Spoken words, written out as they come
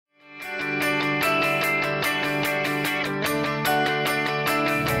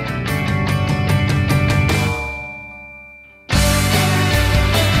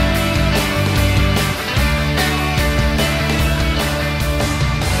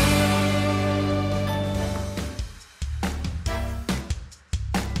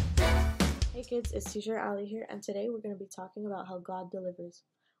kids, it's teacher Ali here, and today we're going to be talking about how God delivers.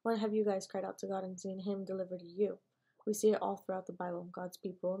 When have you guys cried out to God and seen Him deliver to you? We see it all throughout the Bible. God's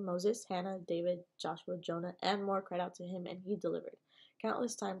people, Moses, Hannah, David, Joshua, Jonah, and more cried out to Him and He delivered.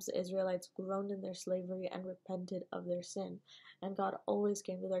 Countless times the Israelites groaned in their slavery and repented of their sin, and God always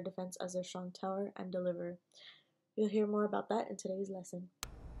came to their defense as their strong tower and deliverer. You'll hear more about that in today's lesson.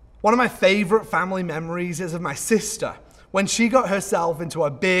 One of my favorite family memories is of my sister when she got herself into a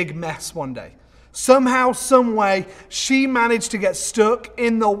big mess one day. Somehow, some way, she managed to get stuck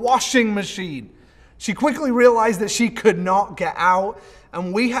in the washing machine. She quickly realized that she could not get out,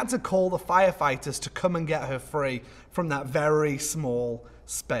 and we had to call the firefighters to come and get her free from that very small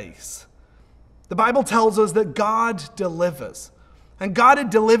space. The Bible tells us that God delivers, and God had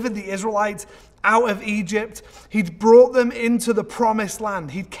delivered the Israelites out of Egypt. He'd brought them into the promised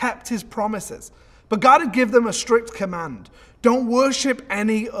land. He'd kept his promises. But God had given them a strict command. Don't worship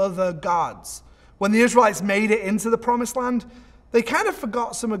any other gods. When the Israelites made it into the promised land, they kind of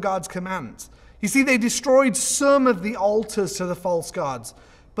forgot some of God's commands. You see, they destroyed some of the altars to the false gods,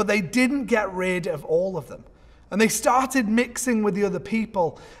 but they didn't get rid of all of them. And they started mixing with the other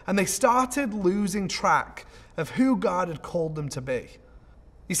people, and they started losing track of who God had called them to be.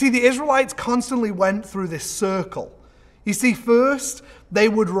 You see, the Israelites constantly went through this circle. You see, first, they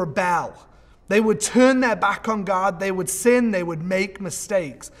would rebel. They would turn their back on God. They would sin. They would make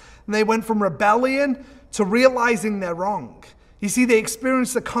mistakes. And they went from rebellion to realizing they're wrong. You see, they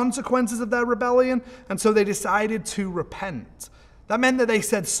experienced the consequences of their rebellion, and so they decided to repent. That meant that they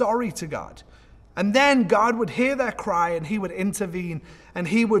said sorry to God. And then God would hear their cry, and he would intervene, and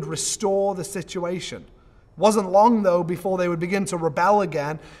he would restore the situation. It wasn't long, though, before they would begin to rebel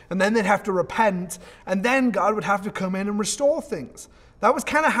again, and then they'd have to repent, and then God would have to come in and restore things. That was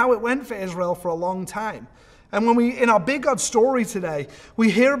kind of how it went for Israel for a long time. And when in our Big God story today,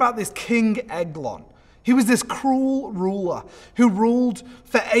 we hear about this King Eglon. He was this cruel ruler who ruled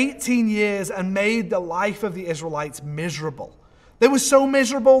for 18 years and made the life of the Israelites miserable. They were so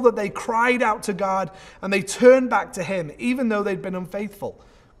miserable that they cried out to God and they turned back to him, even though they'd been unfaithful.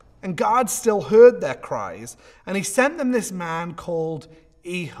 And God still heard their cries, and he sent them this man called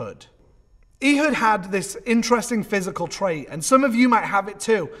Ehud. Ehud had this interesting physical trait, and some of you might have it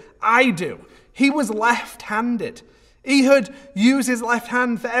too. I do. He was left-handed. Ehud used his left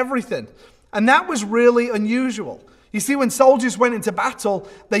hand for everything, and that was really unusual. You see, when soldiers went into battle,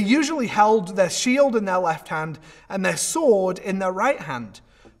 they usually held their shield in their left hand and their sword in their right hand.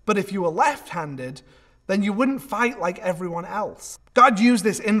 But if you were left-handed, then you wouldn't fight like everyone else. God used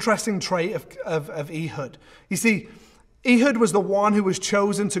this interesting trait of Ehud. You see, Ehud was the one who was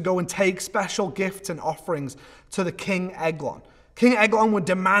chosen to go and take special gifts and offerings to the King Eglon. King Eglon would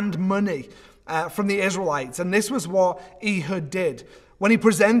demand money from the Israelites, and this was what Ehud did. When he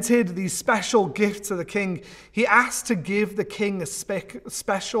presented these special gifts to the king, he asked to give the king a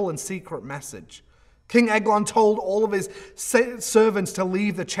special and secret message. King Eglon told all of his servants to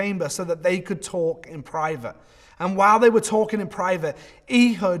leave the chamber so that they could talk in private. And while they were talking in private,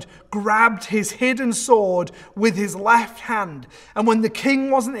 Ehud grabbed his hidden sword with his left hand. And when the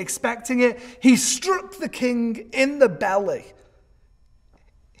king wasn't expecting it, he struck the king in the belly.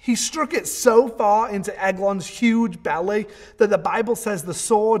 He struck it so far into Eglon's huge belly that the Bible says the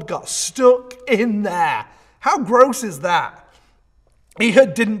sword got stuck in there. How gross is that?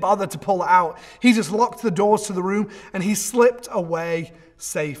 Ehud didn't bother to pull it out. He just locked the doors to the room and he slipped away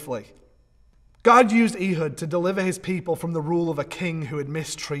safely. God used Ehud to deliver his people from the rule of a king who had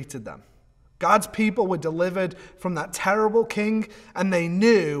mistreated them. God's people were delivered from that terrible king, and they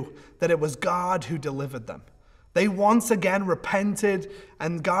knew that it was God who delivered them. They once again repented,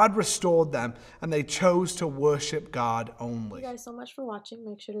 and God restored them, and they chose to worship God only. Thank you guys so much for watching.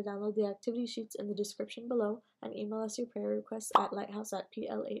 Make sure to download the activity sheets in the description below and email us your prayer requests at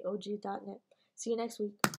lighthouse@plaog.net. See you next week.